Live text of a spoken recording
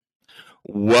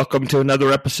Welcome to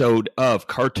another episode of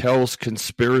Cartels,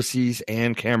 Conspiracies,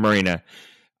 and Camarena.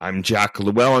 I'm Jack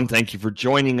Llewellyn. Thank you for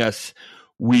joining us.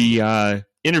 We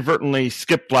inadvertently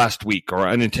skipped last week, or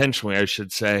unintentionally, I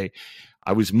should say.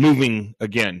 I was moving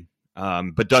again,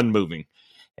 but done moving.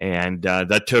 And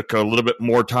that took a little bit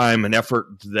more time and effort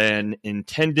than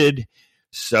intended.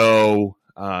 So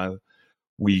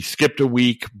we skipped a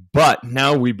week, but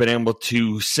now we've been able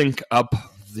to sync up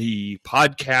the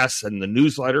podcast and the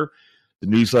newsletter. The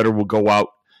newsletter will go out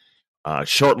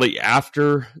shortly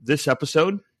after this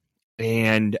episode,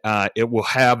 and it will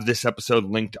have this episode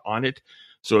linked on it.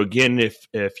 So again,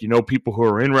 if you know people who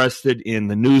are interested in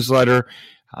the newsletter,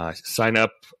 sign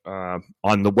up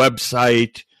on the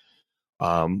website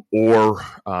or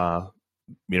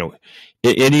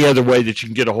any other way that you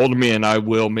can get a hold of me, and I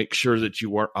will make sure that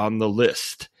you are on the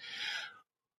list.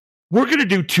 We're going to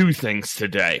do two things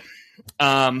today.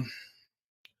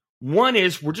 One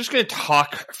is we're just going to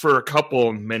talk for a couple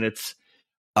of minutes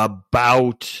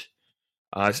about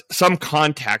some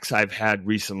contacts I've had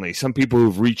recently, some people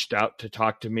who've reached out to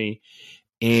talk to me,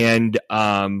 and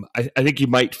I think you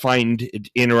might find it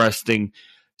interesting,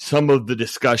 some of the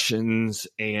discussions,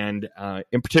 and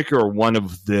in particular, one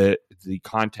of the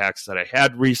contacts that I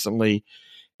had recently.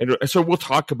 And so we'll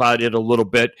talk about it a little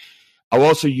bit. I'll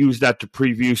also use that to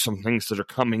preview some things that are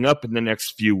coming up in the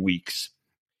next few weeks.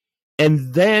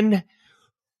 And then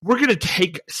we're going to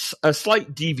take a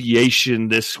slight deviation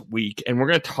this week, and we're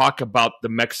going to talk about the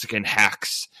Mexican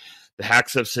hacks, the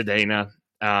hacks of Sedena.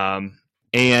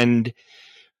 And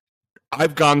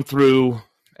I've gone through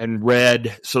and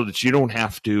read, so that you don't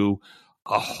have to,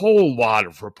 a whole lot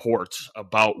of reports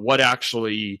about what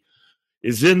actually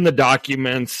is in the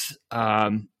documents,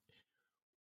 at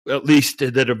least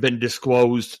that have been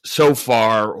disclosed so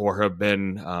far or have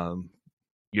been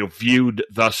viewed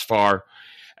thus far,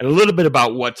 and a little bit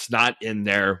about what's not in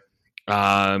there.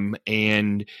 And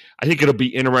I think it'll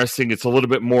be interesting. It's a little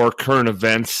bit more current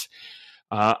events.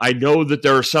 I know that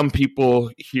there are some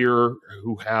people here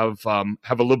who have a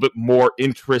little bit more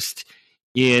interest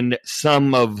in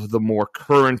some of the more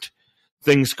current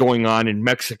things going on in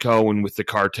Mexico and with the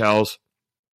cartels.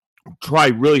 I'll try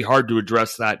really hard to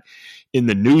address that in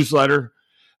the newsletter.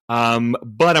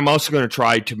 But I'm also going to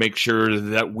try to make sure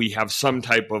that we have some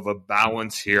type of a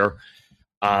balance here.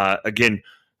 Again,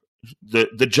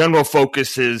 the general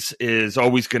focus is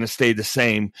always going to stay the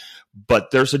same,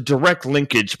 but there's a direct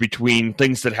linkage between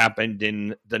things that happened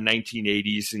in the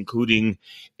 1980s, including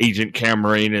Agent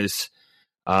Camarena's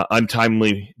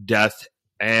untimely death,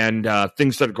 and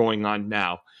things that are going on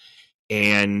now.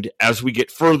 And as we get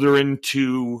further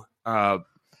into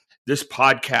this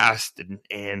podcast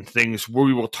and things,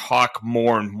 we will talk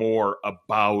more and more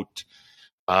about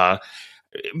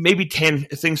maybe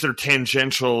things that are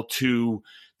tangential to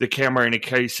the Camarena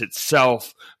case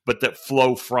itself, but that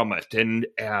flow from it. And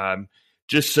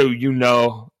just so you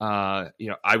know,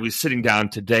 I was sitting down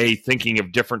today thinking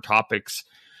of different topics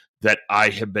that I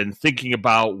have been thinking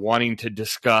about, wanting to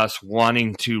discuss,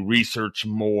 wanting to research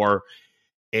more,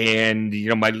 and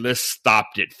my list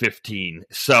stopped at 15.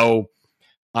 So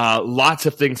lots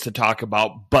of things to talk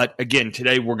about. But again,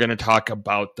 today we're going to talk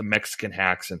about the Mexican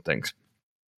hacks and things.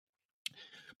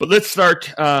 But let's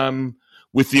start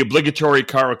with the obligatory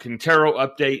Caro Quintero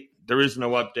update. There is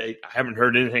no update. I haven't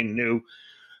heard anything new.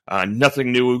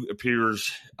 Nothing new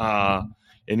appears in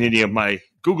any of my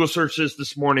Google searches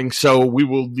this morning. So we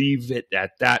will leave it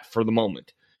at that for the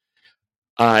moment.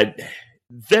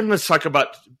 Then let's talk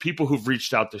about people who've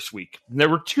reached out this week. And there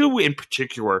were two in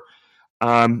particular.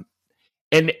 And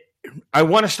I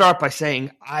want to start by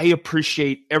saying I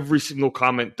appreciate every single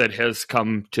comment that has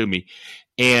come to me.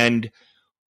 And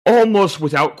almost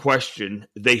without question,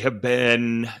 they have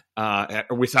been,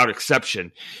 without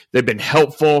exception, they've been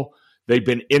helpful, they've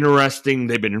been interesting,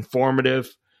 they've been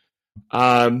informative.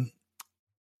 And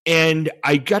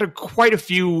I got quite a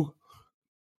few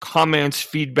comments,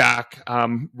 feedback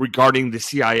regarding the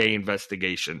CIA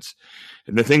investigations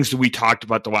and the things that we talked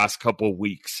about the last couple of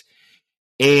weeks.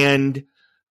 And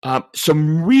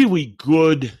some really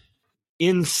good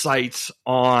insights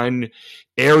on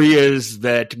areas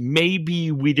that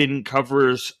maybe we didn't cover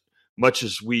as much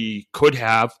as we could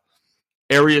have,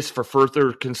 areas for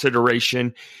further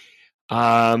consideration,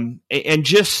 and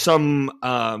just some,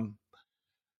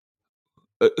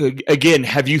 again,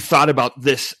 have you thought about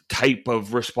this type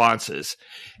of responses?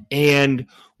 And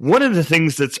one of the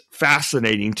things that's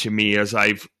fascinating to me as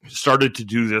I've started to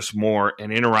do this more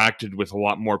and interacted with a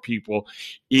lot more people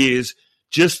is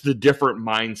just the different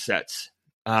mindsets.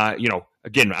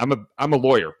 Again, I'm a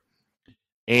lawyer,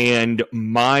 and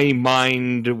my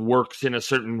mind works in a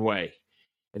certain way.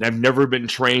 and I've never been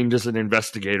trained as an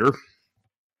investigator.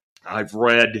 I've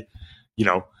read,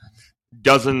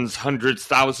 dozens, hundreds,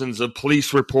 thousands of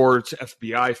police reports,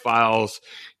 FBI files,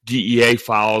 DEA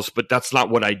files, but that's not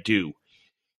what I do.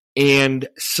 And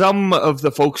some of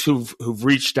the folks who've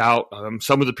reached out,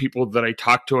 some of the people that I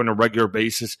talk to on a regular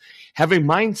basis, have a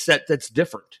mindset that's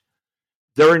different.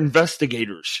 They're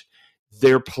investigators.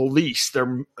 They're police.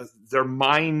 Their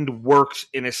mind works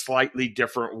in a slightly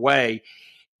different way.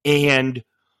 And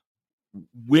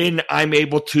when I'm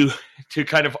able to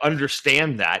kind of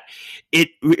understand that,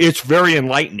 it's very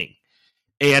enlightening.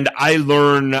 And I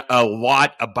learn a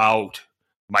lot about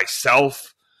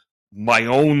myself, my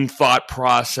own thought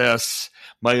process,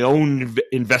 my own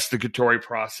investigatory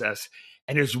process,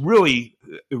 and it's really,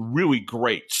 really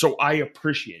great. So I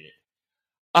appreciate it.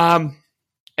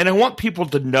 And I want people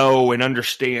to know and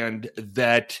understand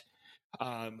that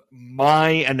my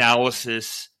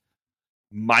analysis,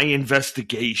 my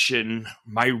investigation,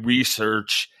 my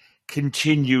research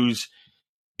continues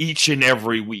each and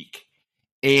every week.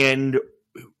 And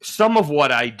some of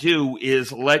what I do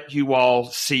is let you all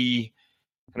see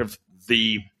kind of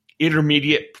the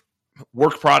intermediate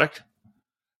work product.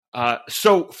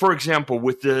 So, for example,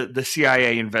 with the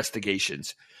CIA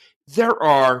investigations, there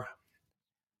are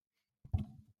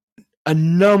a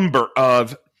number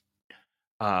of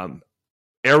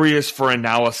areas for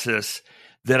analysis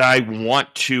that I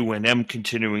want to and am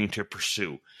continuing to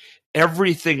pursue.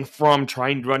 Everything from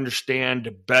trying to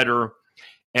understand better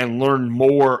and learn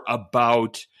more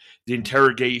about the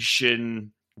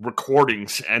interrogation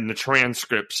recordings and the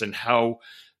transcripts and how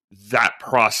that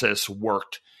process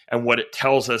worked and what it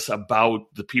tells us about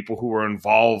the people who were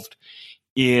involved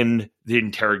in the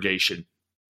interrogation.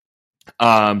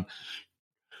 From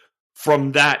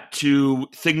that to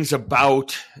things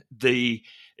about the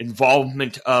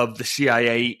involvement of the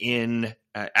CIA in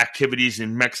activities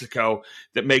in Mexico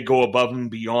that may go above and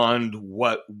beyond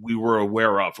what we were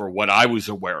aware of or what I was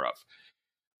aware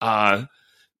of.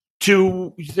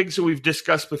 To things that we've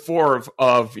discussed before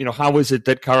of how is it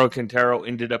that Carl Quintero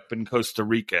ended up in Costa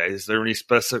Rica? Is there any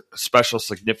special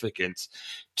significance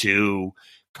to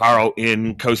Carl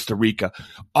in Costa Rica?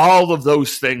 All of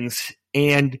those things.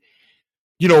 And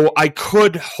I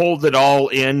could hold it all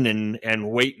in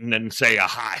and wait and then say,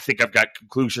 aha, I think I've got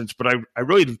conclusions. But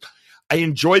I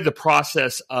enjoy the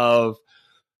process of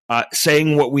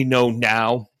saying what we know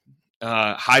now,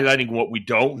 highlighting what we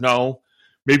don't know,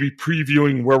 maybe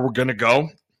previewing where we're going to go,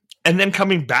 and then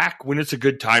coming back when it's a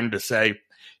good time to say,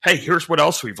 hey, here's what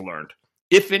else we've learned,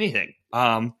 if anything.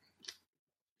 And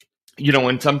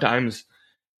sometimes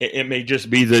it may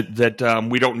just be that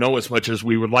we don't know as much as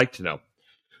we would like to know.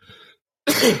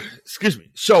 Excuse me.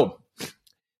 So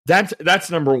that's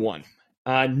number one.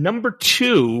 Number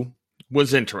two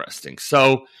was interesting.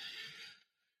 So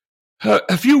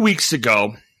a few weeks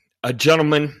ago, a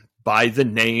gentleman by the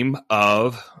name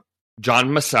of John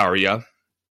Massaria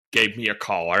gave me a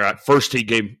call. At first,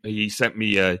 he sent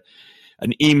me an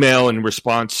email in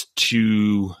response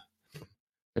to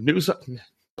a news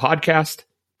podcast.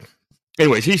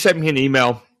 Anyways, he sent me an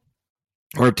email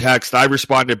or a text. I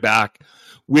responded back.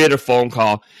 We had a phone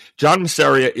call. John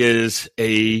Massaria is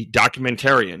a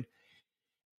documentarian,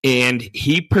 and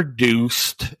he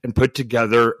produced and put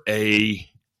together a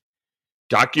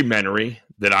documentary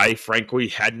that I frankly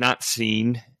had not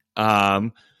seen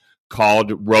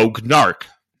called Rogue Narc.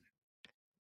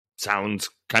 Sounds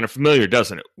kind of familiar,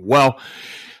 doesn't it? Well,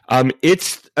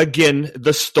 it's, again,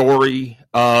 the story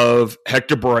of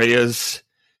Hector Breas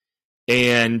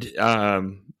and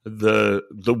the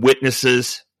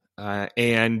witnesses.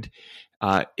 And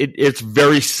it's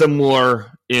very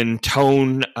similar in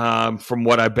tone from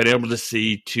what I've been able to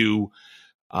see to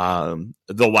The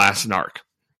Last Narc.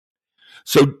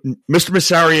 So Mr.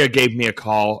 Massaria gave me a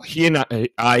call. He and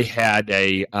I had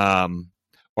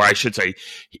or I should say,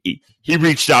 he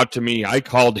reached out to me. I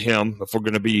called him, if we're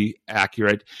going to be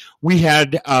accurate. We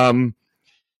had a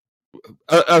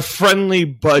friendly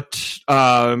but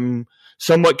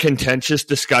somewhat contentious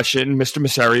discussion. Mr.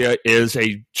 Massaria is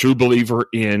a true believer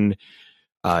in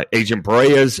Agent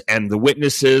Breas and the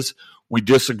witnesses. We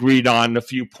disagreed on a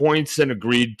few points and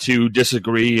agreed to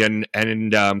disagree and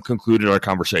concluded our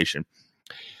conversation.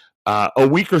 A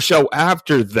week or so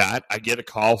after that, I get a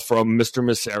call from Mr.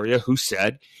 Massaria who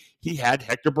said he had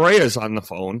Hector Breas on the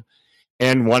phone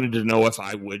and wanted to know if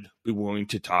I would be willing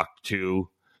to talk to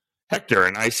Hector.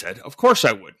 And I said, of course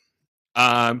I would.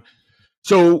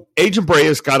 So Agent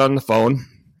Breas got on the phone,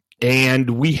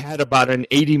 and we had about an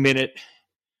 80-minute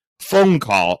phone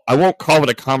call. I won't call it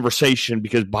a conversation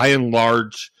because, by and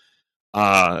large,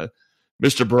 Mr.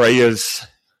 Breas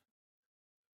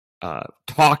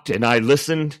talked and I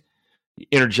listened,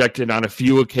 interjected on a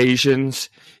few occasions.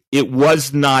 It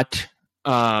was not,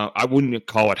 I wouldn't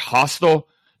call it hostile.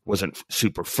 It wasn't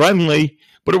super friendly,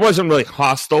 but it wasn't really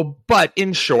hostile. But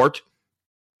in short,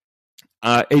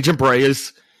 Agent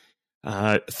Breas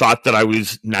thought that I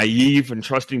was naive and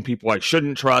trusting people I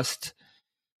shouldn't trust,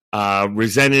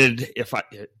 resented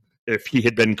if he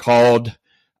had been called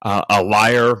a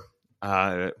liar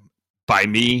by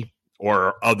me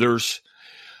or others.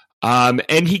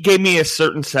 And he gave me a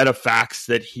certain set of facts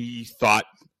that he thought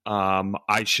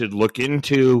I should look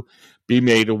into, be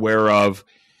made aware of,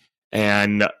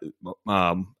 and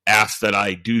asked that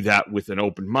I do that with an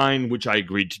open mind, which I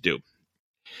agreed to do.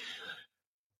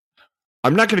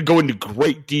 I'm not going to go into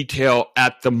great detail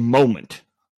at the moment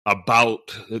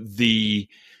about the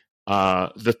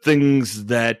things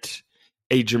that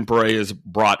Agent Breas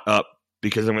brought up,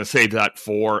 because I'm going to save that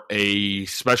for a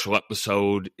special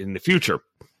episode in the future,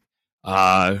 2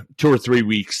 or 3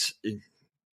 weeks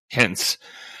hence.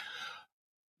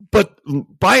 But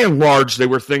by and large, they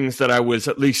were things that I was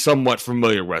at least somewhat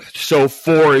familiar with. So,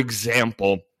 for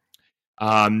example,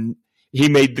 he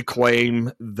made the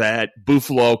claim that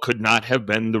Buffalo could not have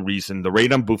been the reason, the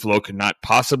raid on Buffalo could not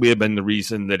possibly have been the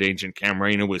reason that Agent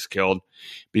Camarena was killed,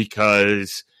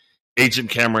 because Agent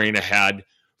Camarena had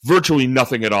virtually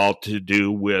nothing at all to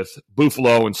do with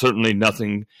Buffalo and certainly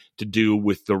nothing to do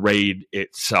with the raid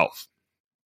itself.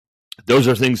 Those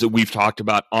are things that we've talked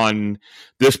about on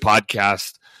this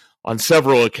podcast on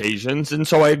several occasions, and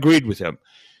so I agreed with him.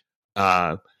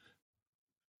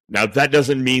 Now, that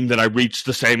doesn't mean that I reached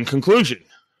the same conclusion,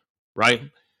 right?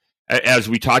 As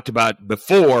we talked about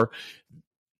before,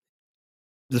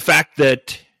 the fact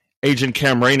that Agent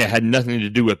Camarena had nothing to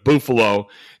do with Buffalo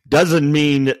doesn't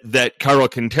mean that Carl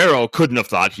Quintero couldn't have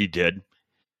thought he did.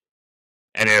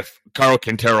 And if Carl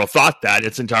Quintero thought that,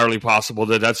 it's entirely possible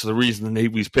that that's the reason that he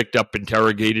was picked up,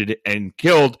 interrogated, and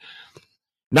killed,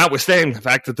 notwithstanding the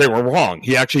fact that they were wrong.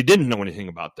 He actually didn't know anything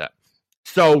about that.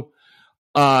 So,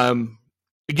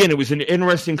 again, it was an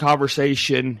interesting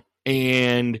conversation,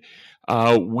 and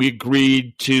we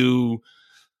agreed to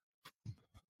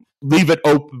leave it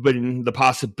open, the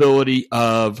possibility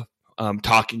of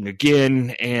talking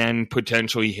again and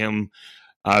potentially him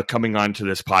coming on to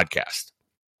this podcast.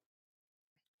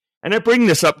 And I bring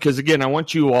this up because, again, I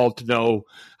want you all to know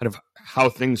kind of how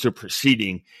things are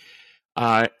proceeding.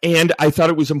 And I thought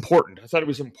it was important. I thought it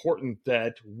was important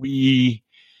that we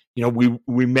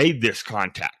made this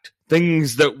contact.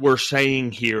 Things that we're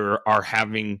saying here are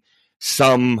having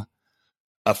some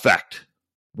effect.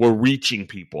 We're reaching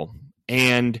people.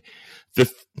 And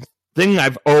the thing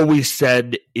I've always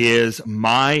said is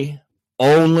my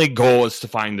only goal is to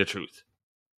find the truth.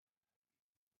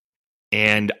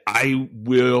 And I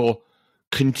will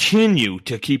continue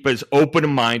to keep as open a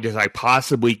mind as I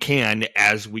possibly can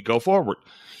as we go forward.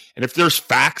 And if there's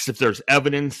facts, if there's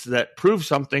evidence that proves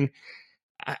something,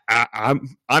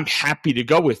 I'm happy to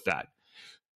go with that.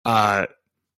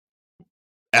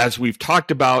 As we've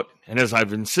talked about, and as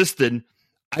I've insisted,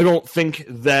 I don't think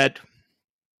that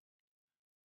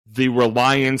the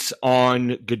reliance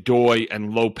on Godoy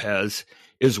and Lopez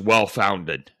is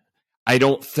well-founded. I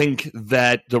don't think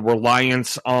that the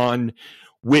reliance on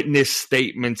witness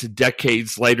statements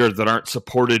decades later that aren't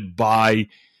supported by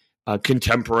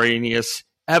contemporaneous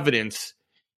evidence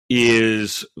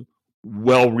is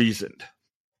well-reasoned.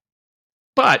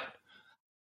 But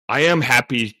I am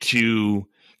happy to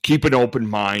keep an open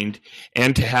mind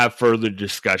and to have further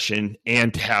discussion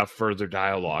and to have further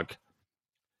dialogue.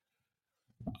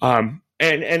 And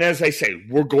as I say,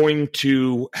 we're going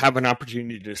to have an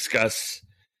opportunity to discuss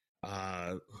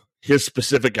his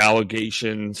specific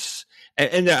allegations,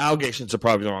 and the allegations are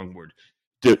probably the wrong word,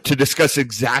 to discuss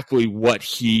exactly what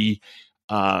he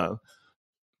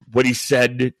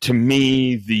said to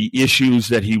me, the issues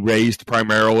that he raised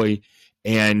primarily,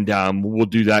 and we'll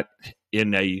do that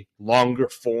in a longer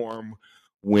form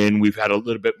when we've had a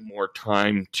little bit more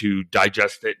time to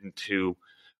digest it and to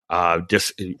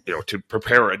to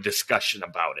prepare a discussion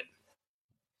about it.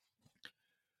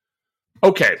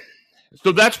 Okay,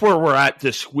 so that's where we're at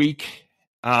this week.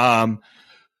 I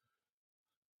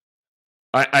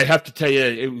have to tell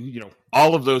you,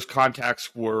 all of those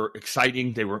contacts were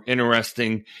exciting. They were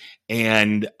interesting,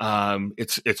 and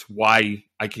it's why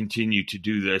I continue to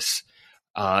do this.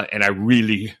 And I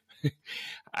really,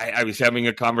 I was having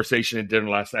a conversation at dinner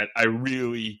last night. I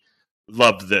really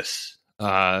love this,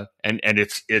 and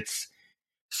it's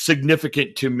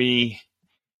significant to me,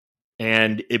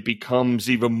 and it becomes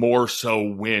even more so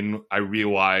when I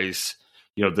realize,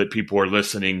 that people are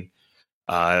listening,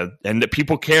 and that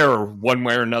people care one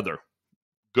way or another.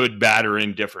 good, bad, or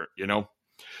indifferent,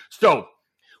 So,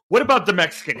 what about the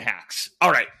Mexican hacks?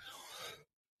 All right.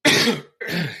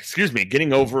 Excuse me,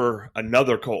 getting over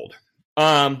another cold.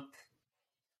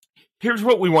 Here's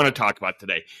what we want to talk about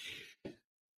today.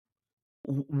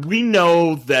 We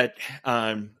know that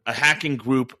a hacking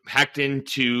group hacked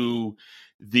into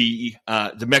the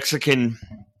Mexican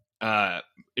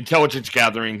intelligence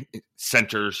gathering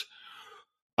centers,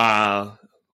 all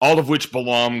of which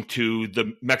belong to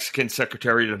the Mexican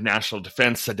Secretariat of National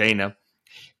Defense, SEDENA.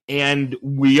 And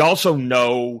we also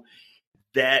know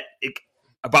that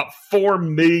about 4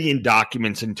 million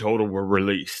documents in total were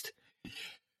released.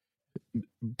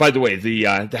 By the way, the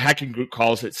hacking group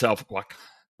calls itself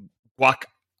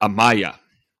Guacamaya.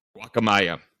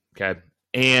 Okay.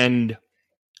 And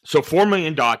so 4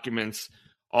 million documents,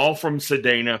 all from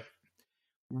SEDENA,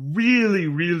 really,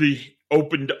 really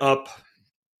opened up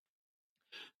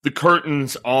the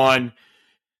curtains on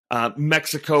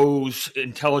Mexico's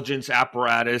intelligence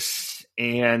apparatus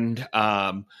and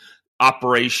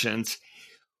operations.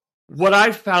 What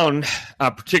I found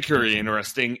particularly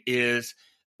interesting is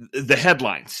the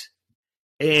headlines.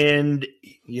 And,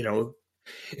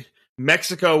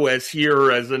 Mexico, as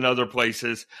here as in other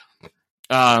places,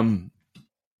 headlines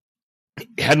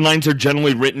are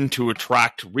generally written to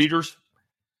attract readers,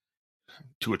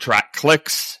 to attract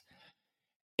clicks,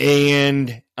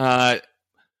 and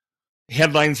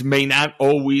headlines may not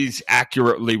always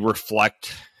accurately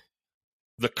reflect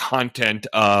the content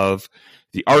of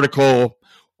the article,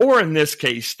 or in this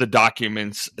case, the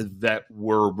documents that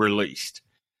were released.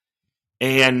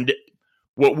 And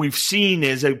what we've seen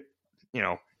is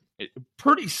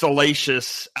pretty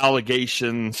salacious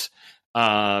allegations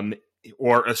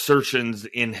or assertions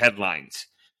in headlines.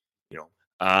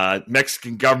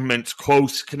 Mexican government's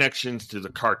close connections to the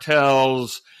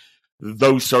cartels,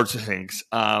 those sorts of things.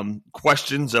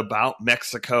 Questions about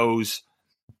Mexico's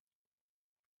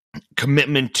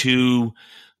commitment to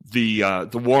the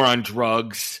war on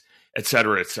drugs, et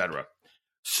cetera, et cetera.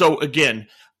 So again,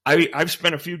 I've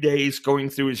spent a few days going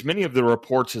through as many of the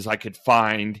reports as I could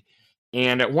find,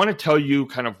 and I want to tell you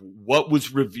kind of what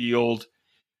was revealed.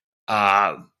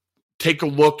 Take a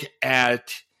look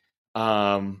at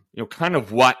kind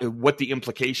of what the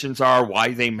implications are,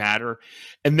 why they matter.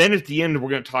 And then at the end, we're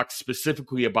going to talk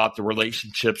specifically about the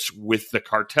relationships with the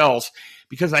cartels,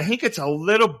 because I think it's a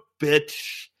little bit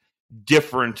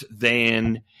different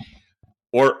than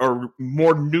or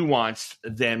more nuanced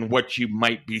than what you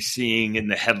might be seeing in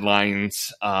the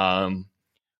headlines on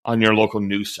your local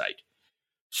news site.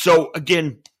 So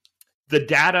again, the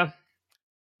data,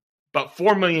 about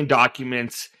 4 million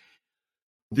documents.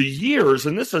 The years,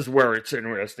 and this is where it's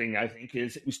interesting, I think,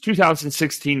 is it was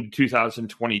 2016 to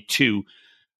 2022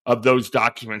 of those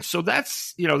documents. So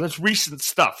that's recent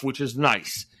stuff, which is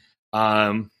nice,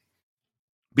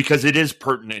 because it is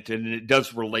pertinent and it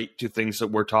does relate to things that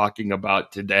we're talking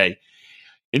about today.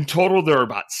 In total, there are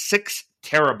about 6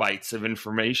 terabytes of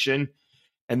information,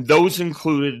 and those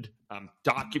included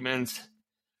documents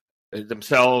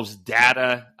themselves,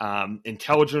 data,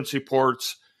 intelligence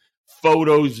reports,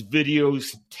 photos,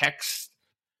 videos, text,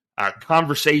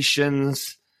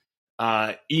 conversations,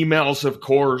 emails, of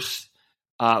course,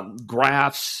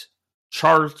 graphs,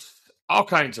 charts, all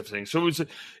kinds of things. So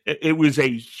it was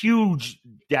a huge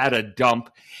data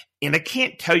dump, and I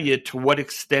can't tell you to what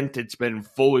extent it's been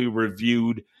fully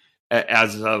reviewed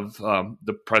as of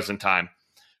the present time.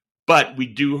 But we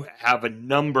do have a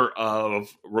number of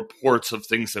reports of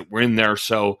things that were in there.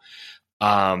 So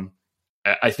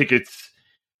I think it's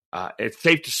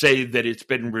safe to say that it's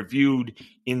been reviewed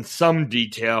in some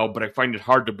detail, but I find it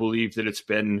hard to believe that it's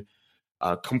been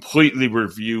completely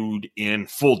reviewed in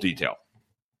full detail.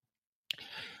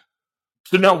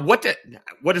 So now, what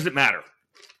does it matter?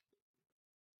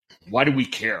 Why do we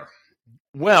care?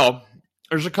 Well,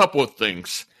 there's a couple of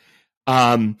things.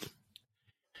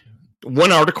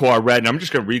 One article I read, and I'm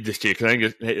just going to read this to you because I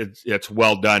think it's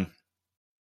well done.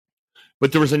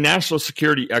 But there was a national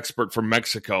security expert from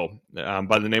Mexico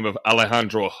by the name of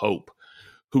Alejandro Hope,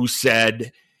 who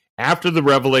said, after the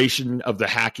revelation of the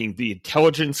hacking, the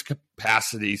intelligence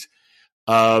capacities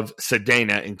of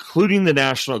SEDENA, including the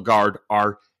National Guard,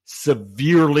 are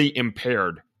severely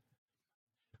impaired.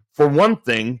 For one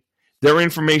thing, their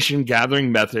information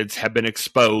gathering methods have been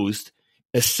exposed,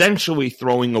 essentially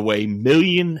throwing away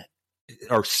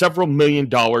several $1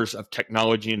 million of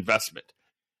technology investment.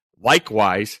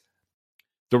 Likewise,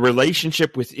 the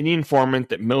relationship with any informant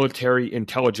that military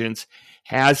intelligence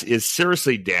has is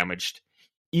seriously damaged,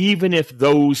 even if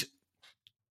those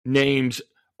names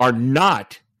are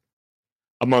not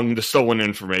among the stolen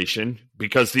information,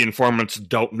 because the informants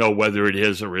don't know whether it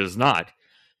is or is not.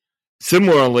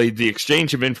 Similarly, the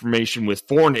exchange of information with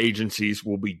foreign agencies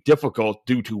will be difficult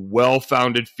due to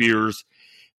well-founded fears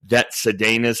that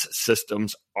Sedena's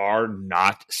systems are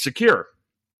not secure.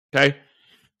 Okay?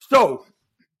 So,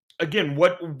 again,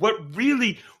 one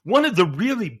of the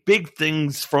really big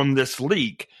things from this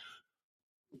leak,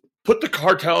 put the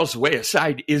cartels way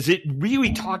aside, is it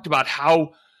really talked about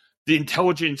how the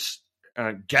intelligence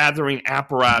gathering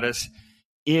apparatus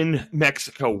in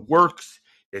Mexico works,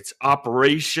 its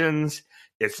operations,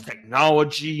 its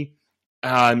technology.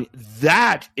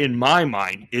 That, in my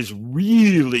mind, is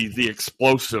really the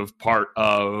explosive part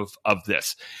of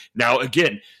this. Now,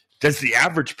 again, does the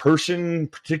average person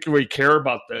particularly care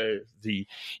about the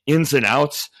ins and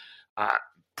outs?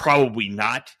 Probably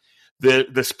not.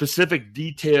 The specific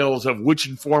details of which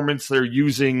informants they're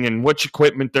using and which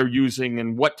equipment they're using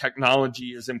and what technology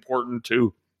is important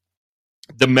to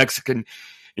the Mexican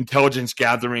intelligence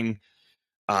gathering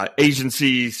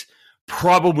agencies,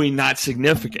 probably not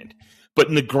significant. But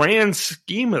in the grand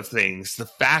scheme of things, the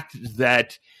fact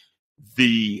that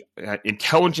the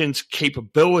intelligence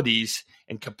capabilities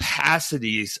and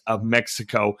capacities of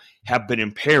Mexico have been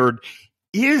impaired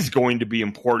is going to be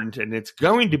important, and it's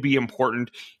going to be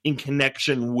important in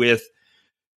connection with,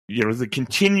 the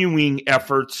continuing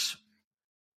efforts,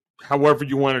 however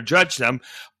you want to judge them,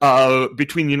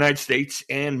 between the United States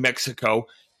and Mexico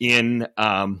in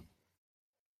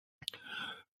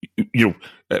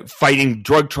fighting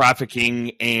drug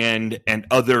trafficking and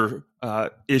other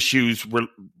issues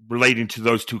relating to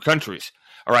those two countries.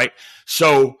 All right.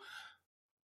 So,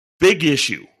 big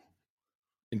issue.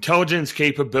 Intelligence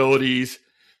capabilities,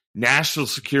 national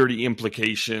security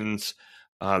implications.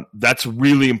 That's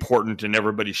really important, and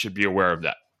everybody should be aware of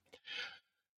that.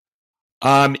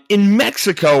 In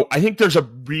Mexico, I think there's a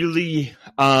really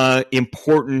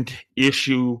important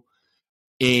issue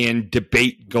and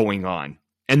debate going on.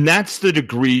 And that's the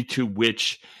degree to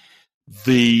which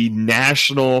the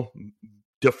national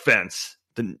defense,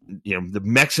 the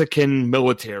Mexican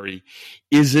military,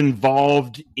 is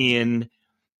involved in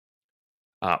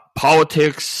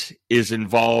politics, is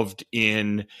involved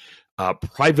in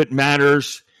private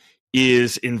matters,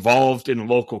 is involved in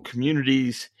local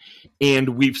communities.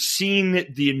 And we've seen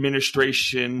the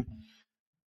administration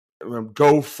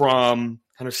go from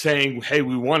kind of saying, hey,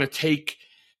 we want to take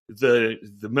the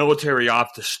military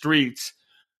off the streets,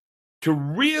 to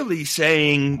really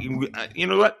saying, you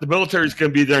know what, the military is going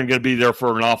to be there and going to be there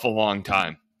for an awful long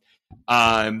time.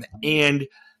 And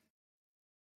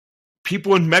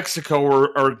people in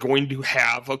Mexico are going to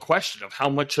have a question of how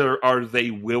much are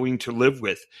they willing to live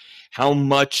with? How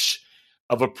much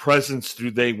of a presence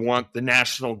do they want the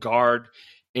National Guard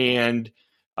and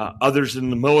others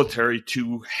in the military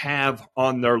to have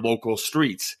on their local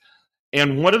streets?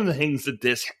 And one of the things that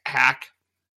this hack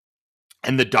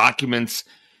and the documents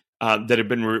that have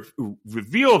been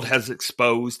revealed has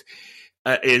exposed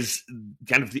is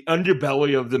kind of the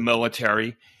underbelly of the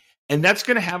military, and that's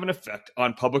going to have an effect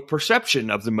on public perception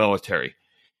of the military.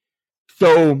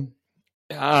 So,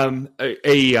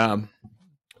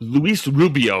 Luis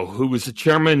Rubio, who was the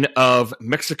chairman of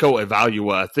Mexico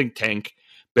Evalua, a think tank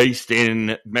based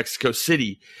in Mexico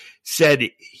City, said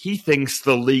he thinks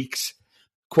the leaks,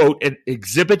 quote,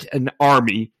 exhibit an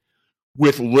army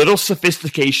with little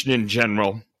sophistication in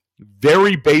general,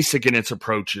 very basic in its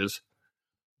approaches,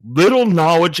 little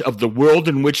knowledge of the world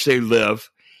in which they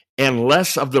live, and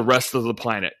less of the rest of the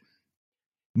planet.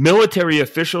 Military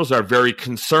officials are very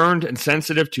concerned and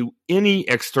sensitive to any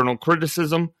external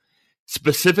criticism.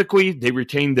 Specifically, they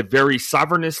retain the very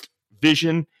sovereignist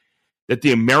vision that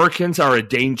the Americans are a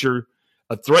danger,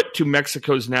 a threat to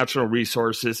Mexico's natural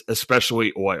resources,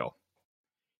 especially oil.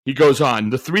 He goes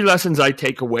on, the three lessons I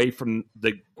take away from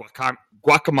the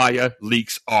Guacamaya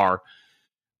leaks are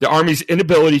the Army's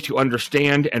inability to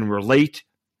understand and relate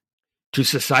to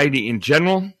society in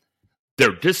general,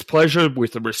 their displeasure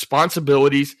with the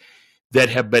responsibilities that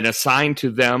have been assigned to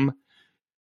them,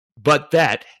 but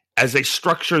that, as a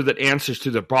structure that answers to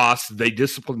the boss, they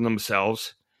discipline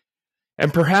themselves,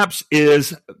 and perhaps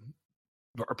the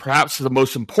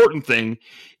most important thing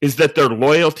is that their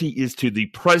loyalty is to the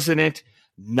president,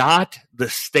 not the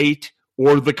state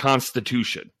or the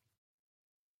Constitution.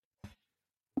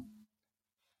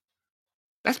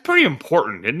 That's pretty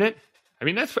important, isn't it? I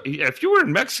mean, that's if you were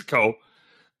in Mexico, or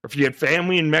if you had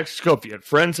family in Mexico, if you had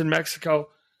friends in Mexico,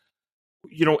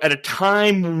 at a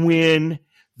time when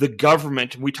the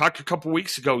government, we talked a couple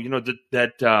weeks ago,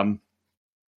 that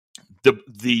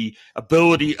the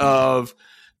ability of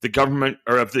the government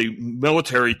or of the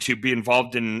military to be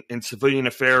involved in civilian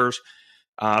affairs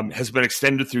has been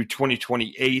extended through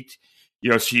 2028.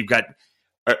 So you've got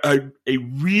a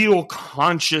real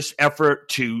conscious effort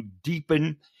to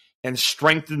deepen and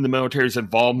strengthen the military's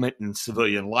involvement in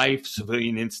civilian life,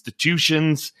 civilian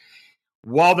institutions.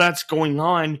 While that's going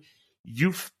on,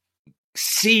 you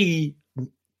see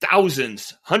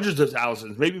thousands, hundreds of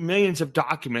thousands, maybe millions of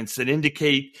documents that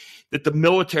indicate that the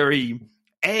military,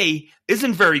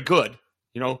 isn't very good.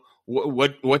 You know,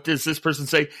 what does this person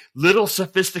say? Little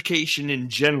sophistication in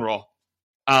general.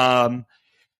 And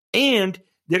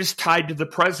that is tied to the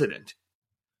president.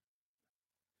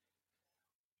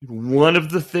 One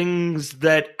of the things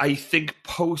that I think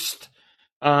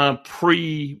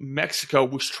pre-Mexico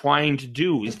was trying to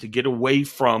do is to get away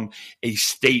from a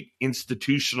state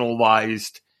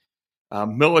institutionalized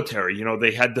military. You know,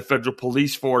 they had the federal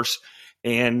police force,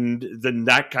 and then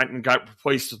that got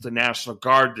replaced with the National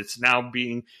Guard that's now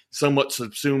being somewhat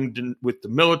subsumed with the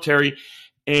military.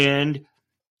 And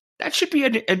that should be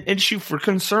an issue for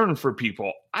concern for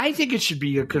people. I think it should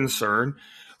be a concern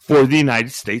for the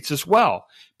United States as well,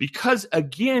 because,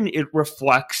 again, it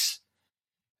reflects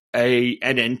an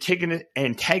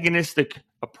antagonistic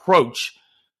approach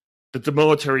that the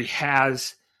military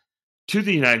has to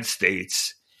the United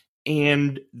States,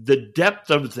 and the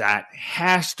depth of that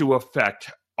has to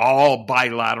affect all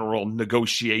bilateral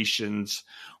negotiations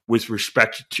with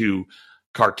respect to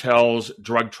cartels,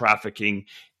 drug trafficking,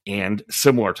 and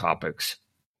similar topics.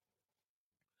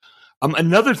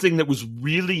 Another thing that was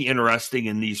really interesting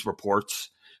in these reports,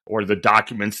 or the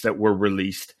documents that were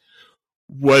released,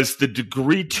 was the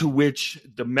degree to which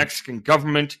the Mexican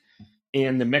government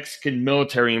and the Mexican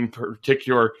military in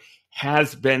particular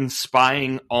has been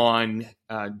spying on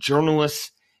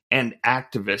journalists and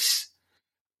activists.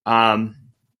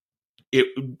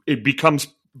 It becomes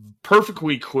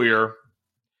perfectly clear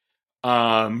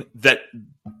that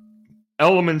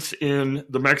elements in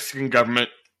the Mexican government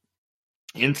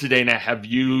in Sedena have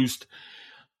used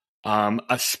a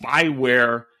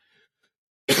spyware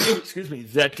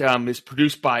that is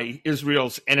produced by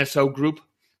Israel's NSO group.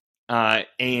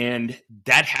 And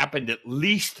that happened at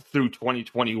least through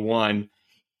 2021.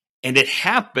 And it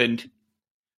happened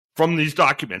from these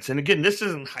documents. And again, this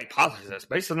isn't hypothesis.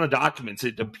 Based on the documents,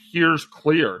 it appears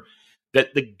clear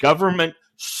that the government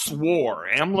swore,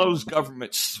 AMLO's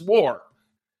government swore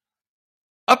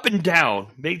up and down,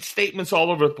 made statements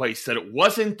all over the place that it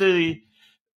wasn't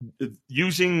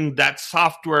using that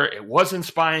software, it wasn't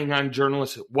spying on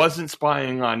journalists, it wasn't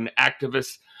spying on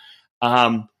activists,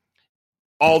 all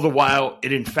the while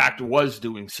it in fact was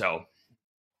doing so.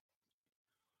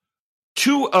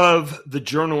 Two of the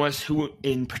journalists who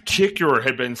in particular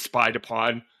had been spied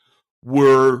upon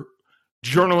were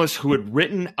journalists who had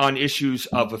written on issues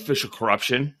of official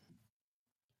corruption.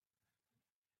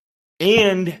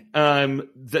 And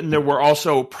then there were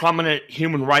also prominent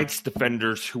human rights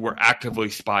defenders who were actively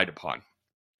spied upon.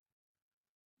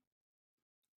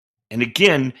 And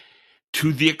again,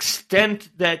 to the extent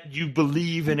that you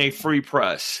believe in a free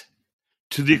press,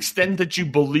 to the extent that you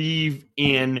believe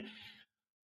in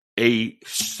a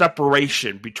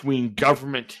separation between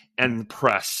government and the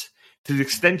press, to the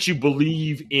extent you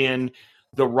believe in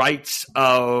the rights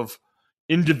of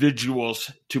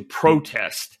individuals to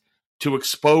protest, to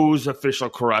expose official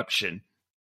corruption,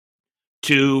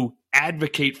 to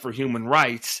advocate for human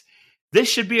rights, this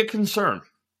should be a concern.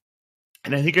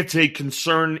 And I think it's a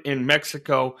concern in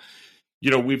Mexico. You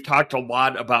know, we've talked a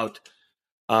lot about,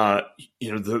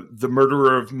 the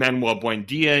murder of Manuel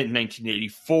Buendia in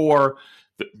 1984,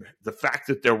 the fact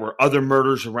that there were other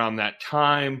murders around that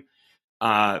time.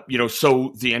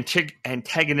 So the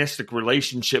antagonistic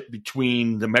relationship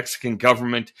between the Mexican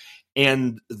government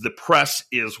and the press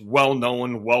is well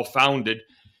known, well founded,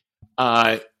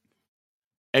 and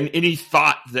any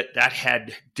thought that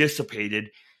had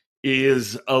dissipated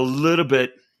is a little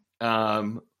bit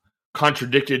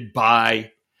contradicted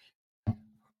by,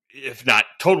 if not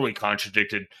totally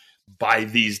contradicted, by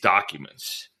these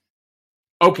documents.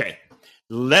 Okay,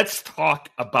 let's talk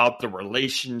about the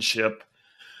relationship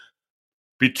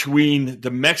between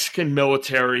the Mexican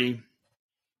military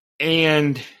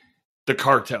and the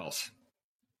cartels.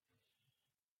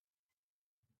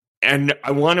 And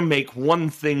I want to make one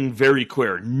thing very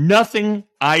clear. Nothing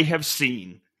I have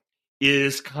seen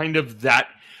is kind of that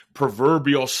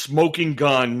proverbial smoking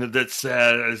gun that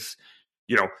says,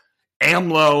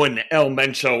 AMLO and El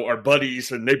Mencho are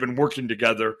buddies and they've been working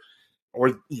together,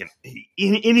 or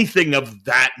anything of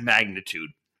that magnitude.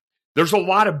 There's a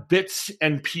lot of bits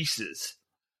and pieces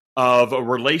of a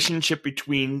relationship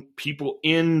between people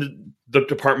in the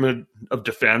Department of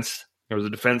Defense, or the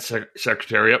Defense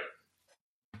Secretariat,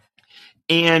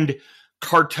 and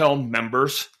cartel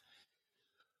members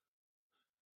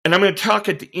And I'm going to talk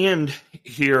at the end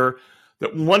here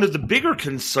that one of the bigger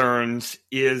concerns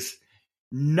is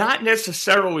not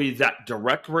necessarily that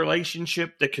direct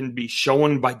relationship that can be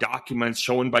shown by documents,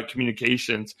 shown by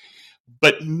communications,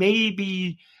 but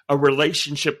maybe a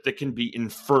relationship that can be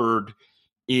inferred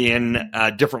in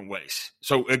different ways.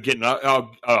 So again,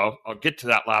 I'll get to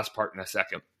that last part in a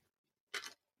second.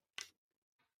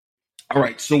 All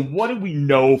right, so what do we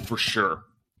know for sure?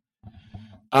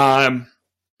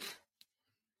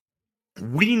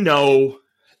 We know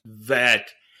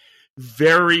that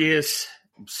various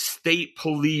state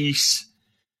police,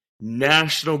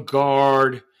 National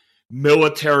Guard,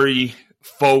 military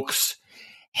folks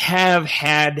have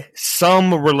had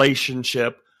some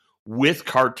relationship with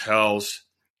cartels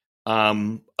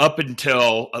up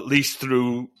until at least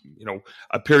through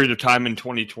a period of time in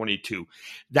 2022.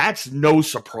 That's no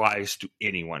surprise to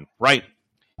anyone, right?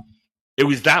 It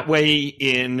was that way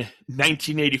in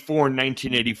 1984 and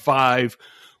 1985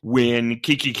 when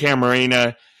Kiki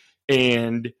Camarena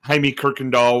and Jaime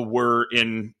Kirkendall were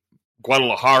in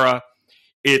Guadalajara.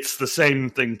 It's the same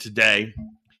thing today.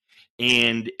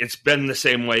 And it's been the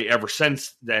same way ever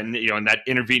since then, in that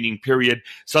intervening period,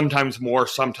 sometimes more,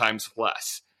 sometimes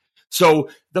less. So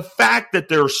the fact that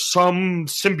there's some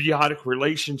symbiotic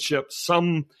relationship,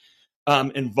 some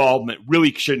involvement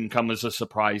really shouldn't come as a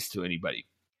surprise to anybody.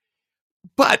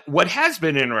 But what has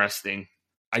been interesting,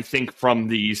 I think, from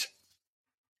these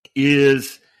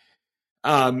is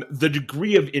the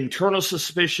degree of internal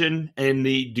suspicion and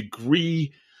the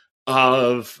degree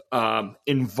of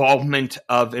involvement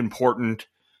of important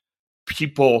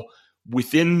people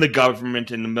within the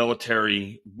government and the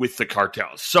military with the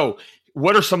cartels. So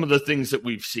what are some of the things that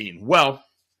we've seen? Well,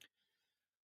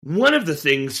 one of the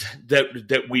things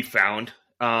that we found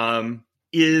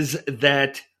is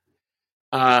that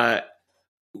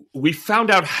we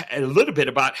found out a little bit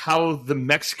about how the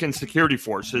Mexican security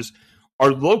forces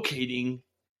are locating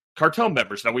cartel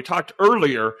members. Now, we talked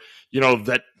earlier,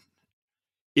 that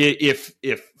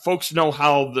if folks know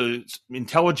how the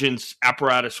intelligence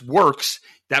apparatus works,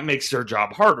 that makes their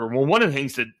job harder. Well, one of the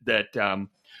things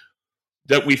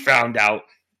that we found out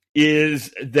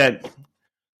is that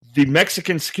the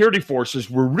Mexican security forces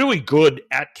were really good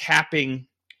at tapping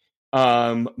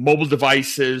mobile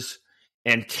devices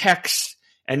and texts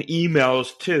and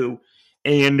emails too.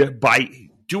 And by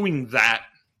doing that,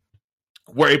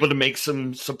 we're able to make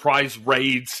some surprise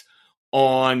raids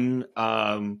on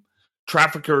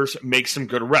traffickers, make some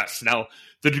good arrests. Now,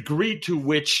 the degree to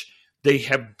which they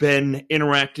have been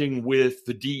interacting with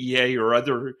the DEA or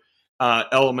other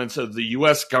elements of the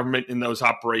U.S. government in those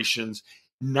operations,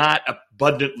 not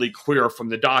abundantly clear from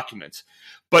the documents.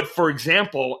 But for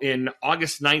example, in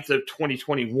August 9th of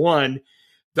 2021,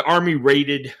 the Army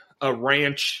raided a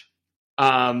ranch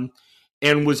and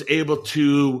was able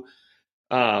to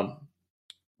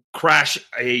crash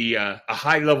a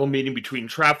high-level meeting between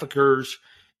traffickers.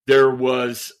 There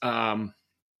was a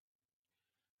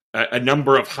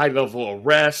number of high-level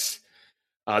arrests.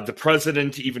 The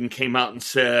president even came out and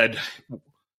said,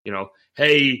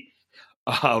 hey,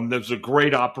 that was a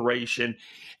great operation.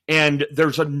 And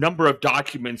there's a number of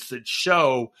documents that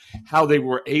show how they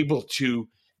were able to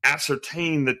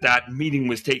ascertain that meeting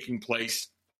was taking place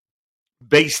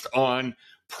based on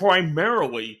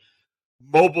primarily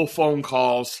mobile phone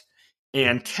calls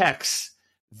and texts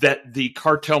that the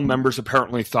cartel members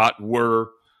apparently thought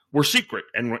were secret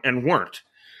and weren't.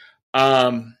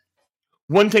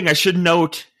 One thing I should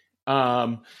note,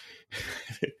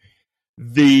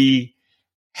 the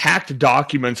hacked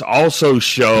documents also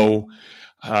show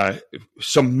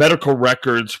some medical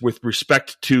records with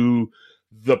respect to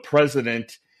the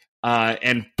president,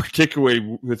 and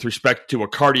particularly with respect to a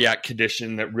cardiac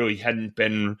condition that really hadn't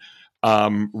been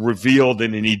revealed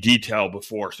in any detail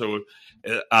before. So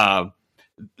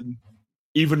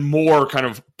even more kind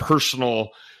of personal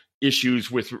issues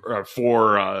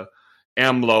for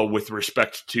AMLO with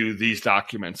respect to these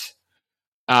documents.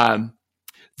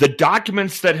 The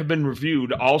documents that have been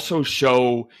reviewed also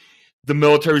show the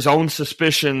military's own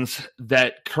suspicions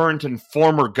that current and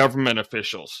former government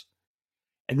officials,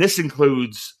 and this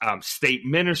includes state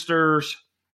ministers,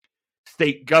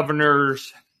 state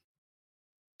governors,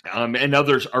 and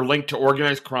others, are linked to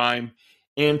organized crime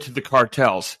and to the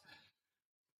cartels.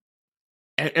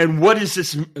 And what is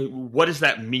this? What does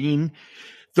that mean?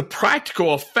 The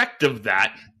practical effect of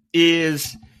that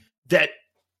is that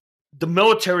the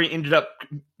military ended up,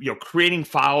 creating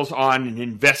files on and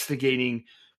investigating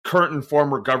current and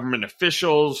former government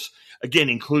officials, again,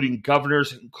 including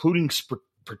governors, including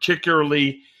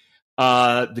particularly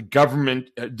the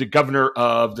governor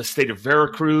of the state of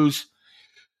Veracruz.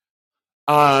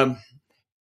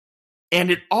 And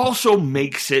it also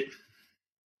makes it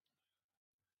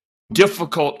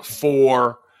difficult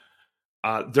for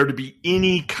there to be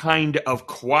any kind of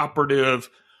cooperative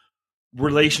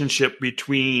relationship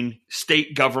between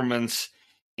state governments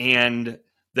and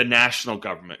the national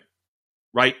government,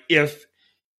 right? If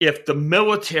the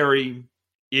military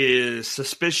is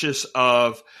suspicious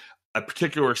of a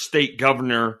particular state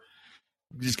governor,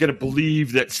 is going to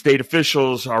believe that state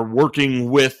officials are working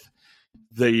with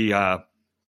the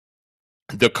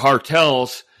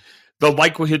cartels, the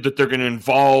likelihood that they're going to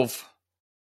involve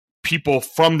people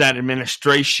from that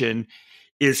administration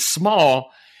is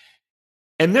small.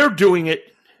 And they're doing it.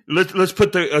 Let's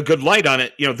put a good light on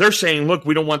it. They're saying, look,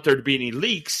 we don't want there to be any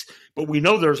leaks, but we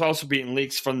know there's also being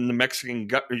leaks from the Mexican,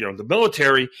 the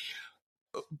military.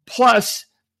 Plus,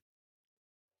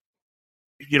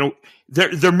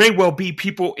 there may well be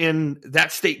people in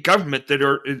that state government that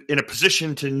are in a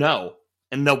position to know.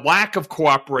 And the lack of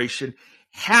cooperation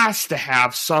has to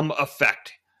have some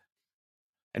effect,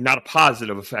 and not a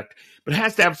positive effect, but it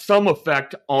has to have some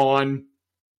effect on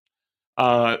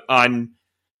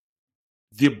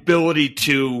the ability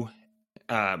to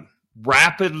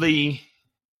rapidly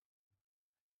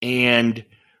and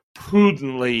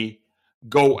prudently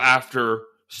go after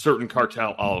certain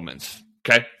cartel elements.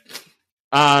 Okay.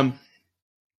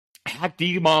 Hacked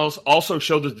emails also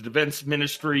show that the defense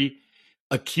ministry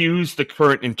accused the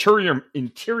current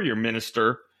interior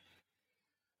minister,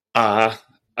 Adán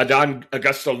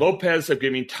Augusto López, of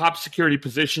giving top security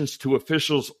positions to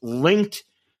officials linked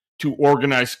to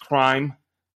organized crime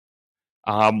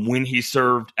when he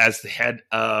served as the head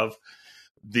of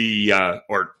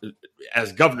or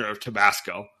as governor of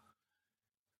Tabasco.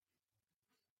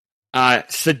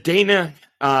 Sedena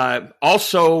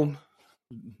also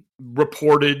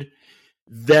reported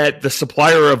that the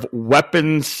supplier of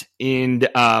weapons and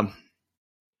other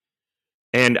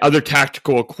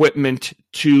tactical equipment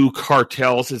to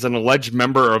cartels is an alleged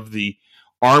member of the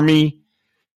army,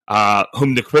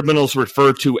 whom the criminals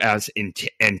refer to as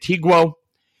Antiguo,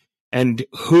 and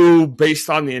who, based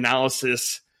on the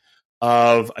analysis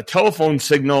of a telephone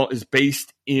signal, is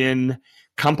based in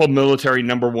Campo Military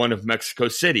No. 1 of Mexico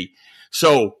City.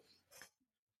 So,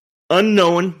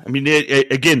 unknown. I mean,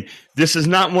 again, this is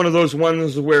not one of those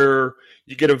ones where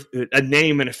you get a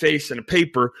name and a face and a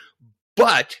paper,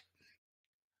 but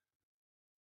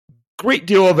great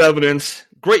deal of evidence,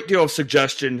 great deal of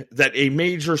suggestion that a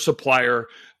major supplier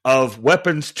of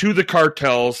weapons to the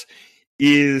cartels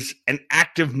is an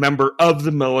active member of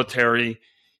the military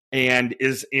and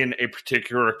is in a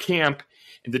particular camp.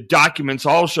 And the documents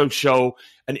also show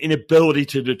an inability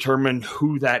to determine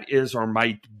who that is or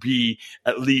might be,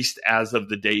 at least as of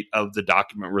the date of the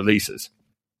document releases.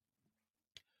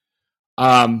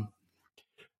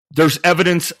 There's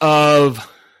evidence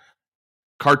of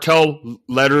cartel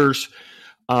letters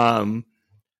or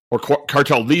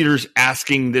cartel leaders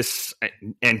asking this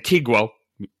Antiguo,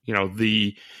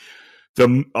 the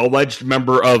alleged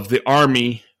member of the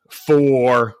army,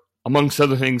 for, amongst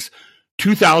other things,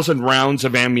 2,000 rounds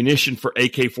of ammunition for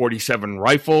AK-47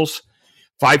 rifles,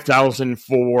 5,000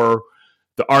 for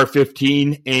the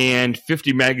R-15, and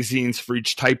 50 magazines for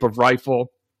each type of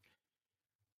rifle.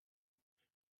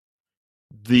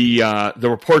 The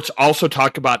reports also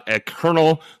talk about a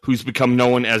colonel who's become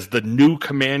known as the new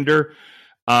commander,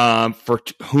 for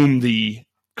whom the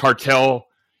cartel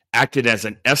acted as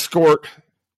an escort.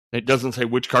 It doesn't say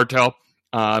which cartel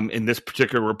in this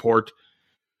particular report.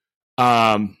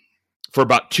 For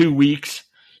about 2 weeks.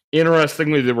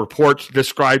 Interestingly, the report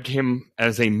described him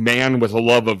as a man with a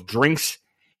love of drinks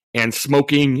and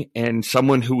smoking and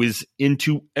someone who is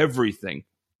into everything,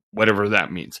 whatever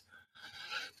that means.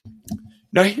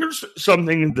 Now, here's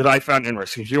something that I found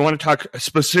interesting. If you want to talk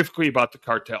specifically about the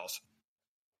cartels,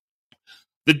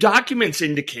 the documents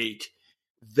indicate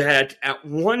that at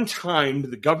one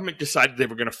time, the government decided they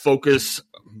were going to focus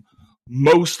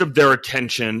most of their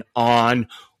attention on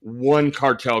one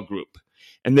cartel group,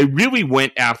 and they really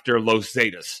went after Los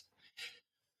Zetas.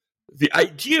 The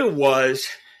idea was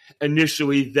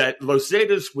initially that Los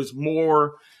Zetas was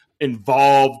more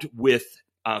involved with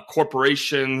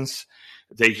corporations.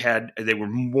 They were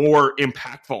more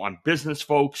impactful on business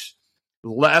folks,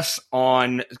 less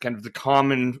on kind of the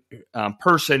common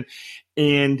person,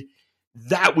 and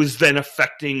that was then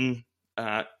affecting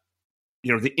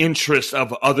the interests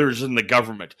of others in the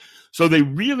government. So they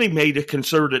really made a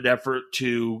concerted effort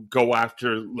to go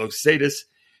after Los Zetas.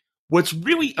 What's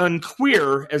really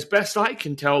unclear, as best I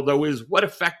can tell, though, is what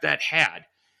effect that had.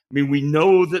 I mean, we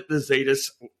know that the Zetas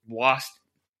lost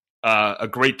a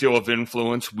great deal of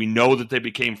influence. We know that they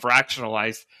became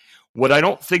fractionalized. What I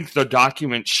don't think the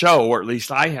documents show, or at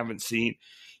least I haven't seen,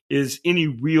 is any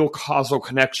real causal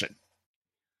connection.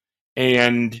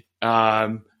 And, as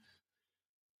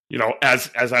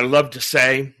I love to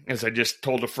say, as I just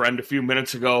told a friend a few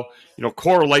minutes ago,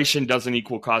 correlation doesn't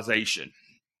equal causation.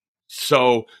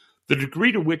 So the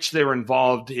degree to which they're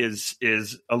involved is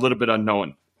a little bit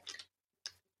unknown.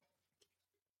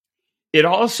 It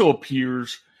also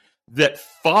appears that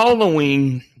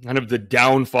following kind of the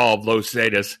downfall of Los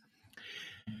Zetas,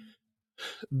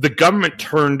 the government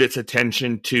turned its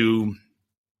attention to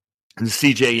the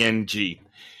CJNG.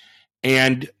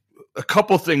 And a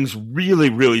couple things really,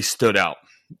 really stood out.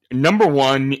 Number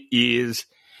one is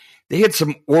they had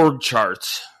some org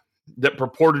charts that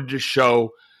purported to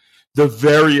show the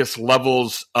various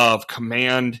levels of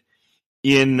command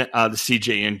in the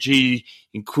CJNG,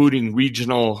 including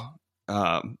regional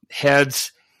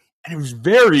heads. And it was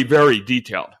very, very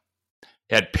detailed.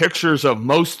 It had pictures of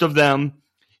most of them,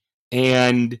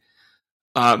 and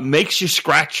makes you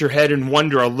scratch your head and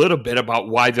wonder a little bit about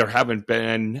why there haven't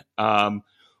been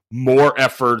more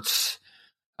efforts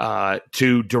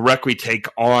to directly take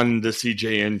on the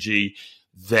CJNG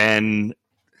than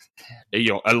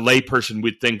a layperson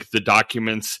would think the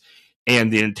documents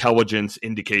and the intelligence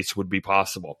indicates would be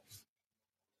possible.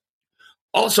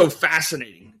 Also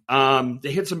fascinating,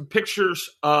 they had some pictures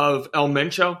of El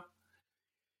Mencho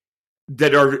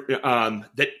that are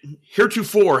that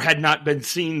heretofore had not been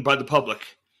seen by the public.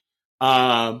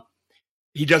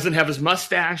 He doesn't have his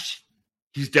mustache.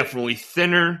 He's definitely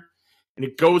thinner, and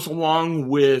it goes along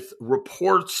with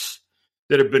reports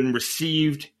that have been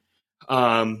received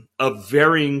of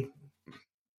varying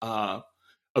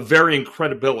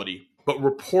credibility, but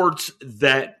reports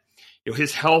that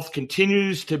his health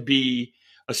continues to be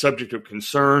a subject of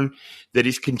concern, that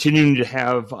he's continuing to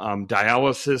have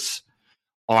dialysis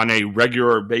on a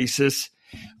regular basis.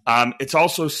 It's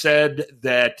also said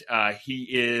that he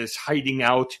is hiding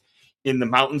out in the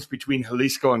mountains between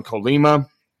Jalisco and Colima.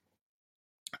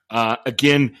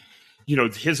 Again,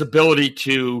 his ability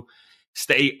to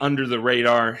stay under the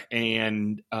radar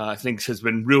and things has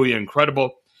been really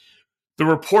incredible. The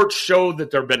reports show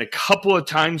that there have been a couple of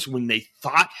times when they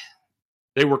thought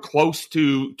they were close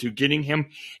to getting him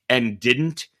and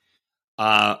didn't.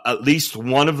 At least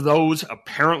one of those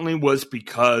apparently was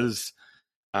because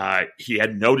he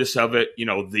had notice of it.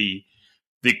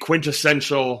 The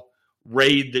quintessential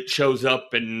raid that shows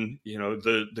up and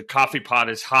the coffee pot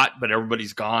is hot, but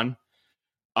everybody's gone.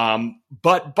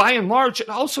 But by and large, it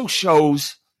also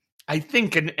shows, I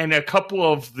think, and a couple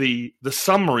of the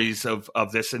summaries of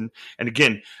this, and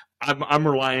again, I'm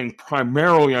relying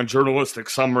primarily on journalistic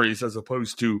summaries as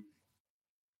opposed to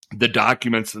the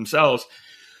documents themselves.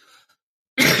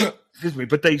 Excuse me,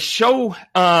 but they show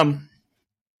an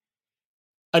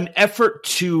effort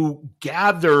to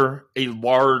gather a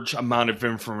large amount of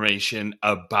information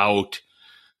about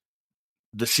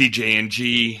the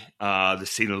CJNG, the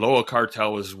Sinaloa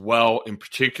cartel as well in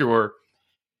particular,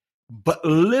 but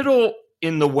little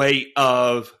in the way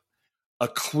of a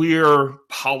clear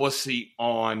policy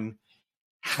on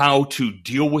how to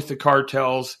deal with the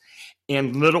cartels,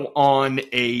 and little on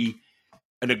an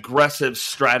aggressive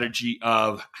strategy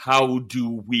of how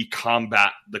do we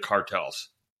combat the cartels.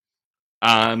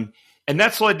 And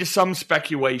that's led to some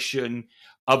speculation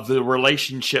of the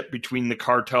relationship between the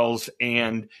cartels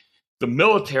and the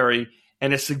military,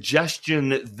 and a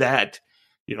suggestion that,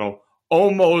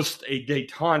 almost a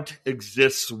détente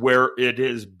exists where it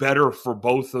is better for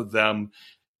both of them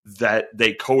that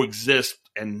they coexist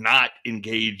and not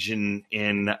engage in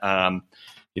a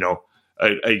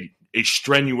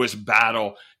strenuous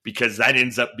battle, because that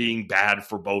ends up being bad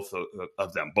for both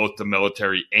of them, both the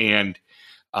military and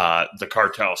the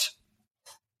cartels.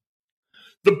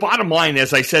 The bottom line,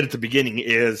 as I said at the beginning,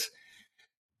 is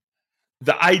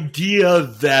the idea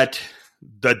that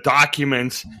the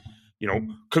documents,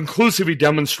 conclusively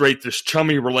demonstrate this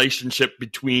chummy relationship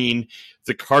between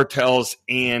the cartels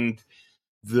and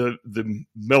the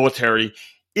military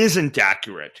isn't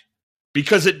accurate,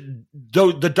 because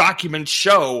the documents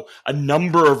show a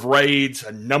number of raids,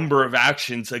 a number of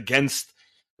actions against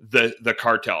the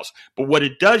cartels. But what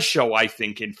it does show, I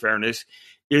think, in fairness,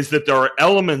 is that there are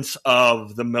elements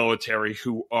of the military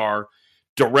who are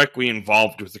directly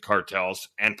involved with the cartels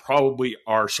and probably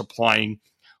are supplying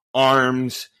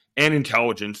arms and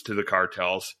intelligence to the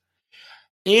cartels.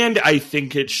 And I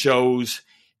think it shows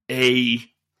an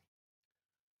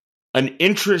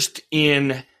interest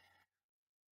in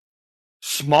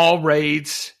small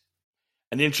raids,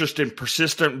 an interest in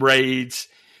persistent raids,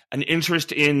 an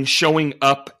interest in showing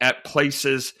up at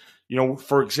places,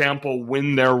 for example,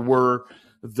 when there were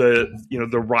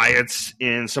the riots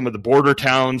in some of the border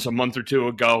towns a month or two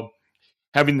ago,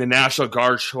 having the National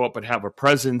Guard show up and have a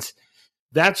presence.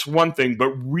 That's one thing, but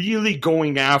really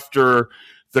going after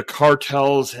the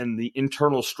cartels and the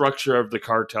internal structure of the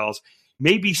cartels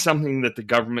may be something that the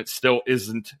government still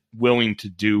isn't willing to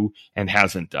do and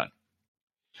hasn't done.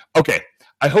 Okay,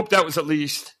 I hope that was at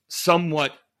least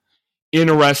somewhat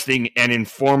interesting and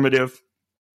informative.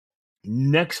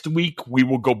 Next week, we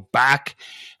will go back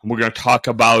and we're going to talk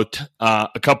about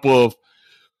a couple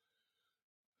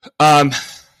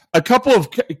of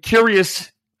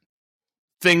curious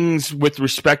things with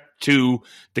respect to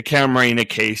the Camarena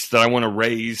case that I want to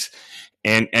raise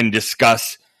and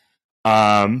discuss.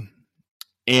 And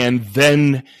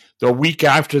then the week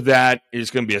after that is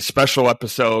going to be a special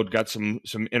episode. Got some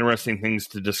interesting things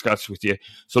to discuss with you.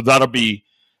 So that'll be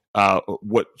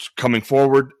what's coming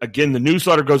forward. Again, the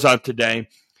newsletter goes out today.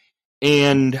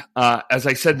 And as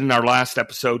I said in our last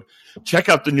episode, check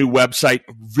out the new website.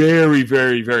 Very,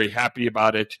 very, very happy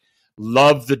about it.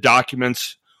 Love the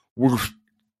documents. We're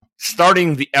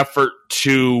starting the effort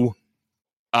to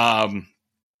add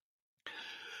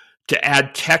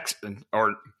text,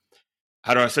 or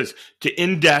how do I say this, to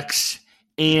index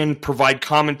and provide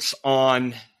comments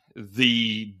on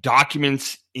the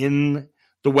documents in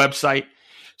the website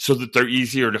so that they're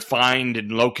easier to find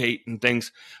and locate and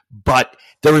things. But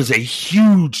there is a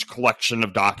huge collection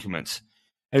of documents.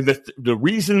 And the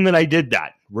reason that I did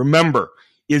that, remember,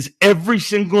 is every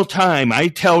single time I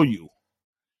tell you,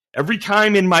 every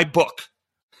time in my book,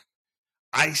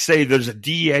 I say there's a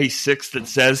DEA 6 that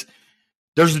says,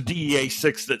 there's a DEA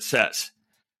 6 that says.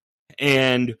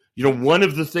 And, one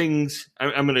of the things,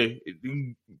 I'm going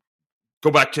to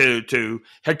go back to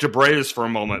Hector Breas for a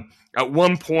moment. At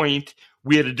one point,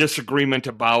 we had a disagreement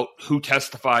about who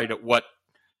testified at what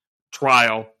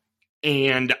trial,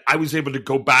 and I was able to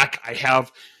go back. I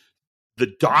have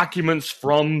the documents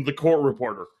from the court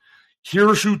reporter.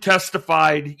 Here's who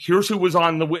testified, here's who was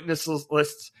on the witness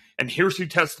lists, and here's who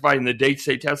testified and the dates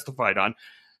they testified on.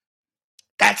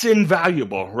 That's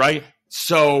invaluable, right?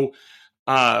 So,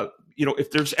 if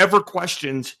there's ever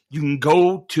questions, you can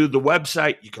go to the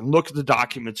website, you can look at the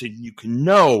documents, and you can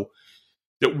know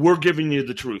that we're giving you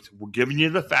the truth. We're giving you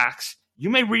the facts. You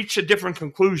may reach a different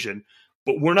conclusion,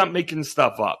 but we're not making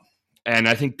stuff up. And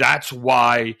I think that's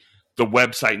why the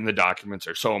website and the documents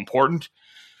are so important.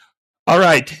 All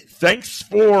right. Thanks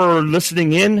for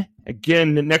listening in.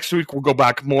 Again, next week we'll go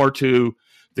back more to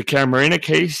the Camarena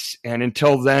case. And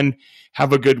until then,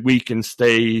 have a good week and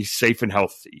stay safe and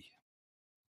healthy.